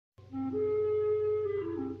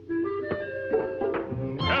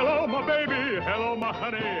my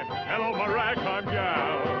honey. Hello, my ragtime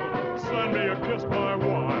gal. Send me a kiss by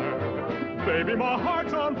wire. Baby, my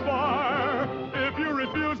heart's on fire. If you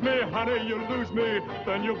refuse me, honey, you lose me.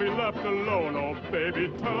 Then you'll be left alone. Oh, baby,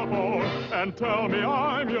 telephone and tell me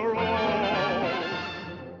I'm your own.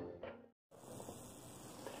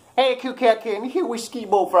 Hey, Cool Cat Kid, here we ski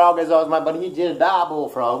Bullfrog as always, my buddy. He just died,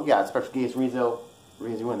 Bullfrog. We got special guest Rizzo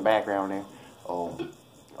in the background there.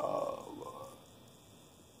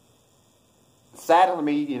 Sad to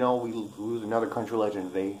me, you know, we lose another country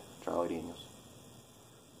legend today, Charlie Daniels.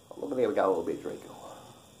 Look at there, we got a little bit of Draco.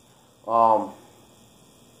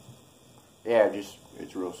 Yeah, it's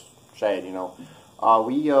real sad, you know.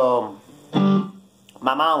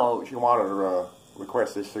 My mama, she wanted to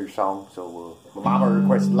request this through song, so my mama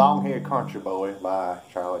requested Long Haired Country Boy by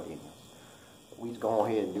Charlie Daniels. We just go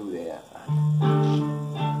ahead and do that.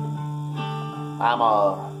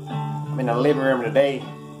 I'm in the living room today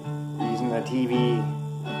using the TV.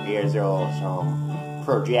 There's some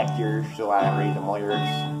projectors so I can read the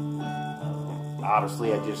lyrics.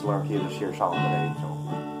 Obviously, I just learned how to share song today, so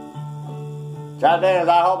Charlie Daniels,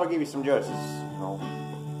 I hope I give you some justice, you know.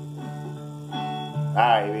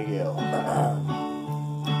 Alright, here we go.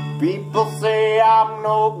 People say I'm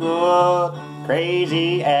no good,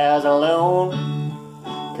 crazy as a loon,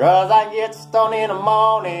 'cause I get stoned in the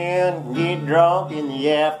morning, get drunk in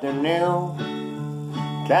the afternoon.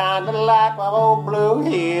 Kinda like my old blue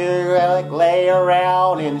hair, like lay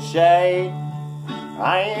around in the shade.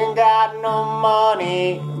 I ain't got no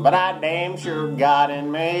money, but I damn sure got it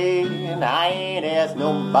made. And I ain't asked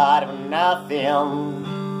nobody for nothing,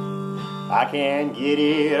 I can't get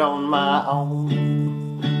it on my own.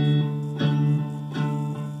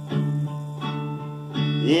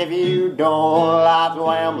 If you don't like the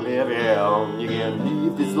way I'm living, you can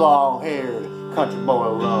leave this long-haired country boy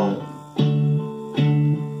alone.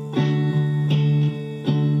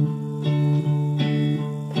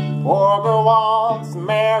 Poor girl wants to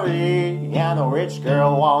marry, and the rich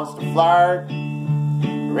girl wants to flirt.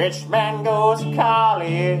 The rich man goes to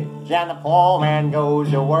college, and the poor man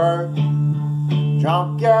goes to work.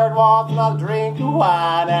 Junkyard wants another drink of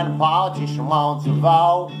wine, and the politician wants to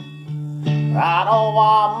vote. I don't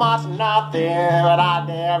want much of nothing, but I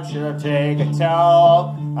damn sure take a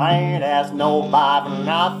toll. I ain't asked nobody for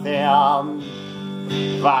nothing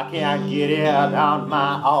if I can't get it on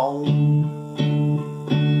my own.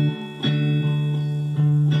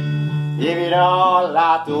 If you don't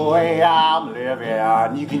like the way I'm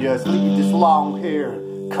living, you can just leave this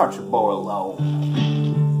long-haired country boy alone.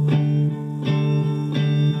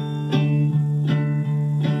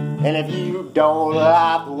 And if you don't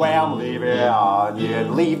like the way I'm living, you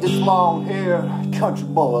leave this long-haired country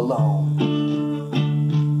boy alone.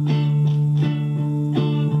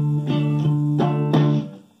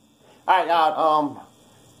 Alright,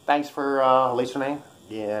 thanks for listening.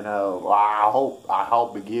 And I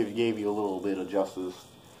hope it gave you a little bit of justice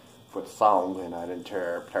for the song, and I didn't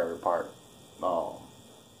tear it apart.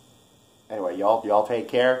 Anyway, y'all take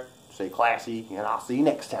care, stay classy, and I'll see you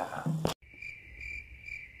next time.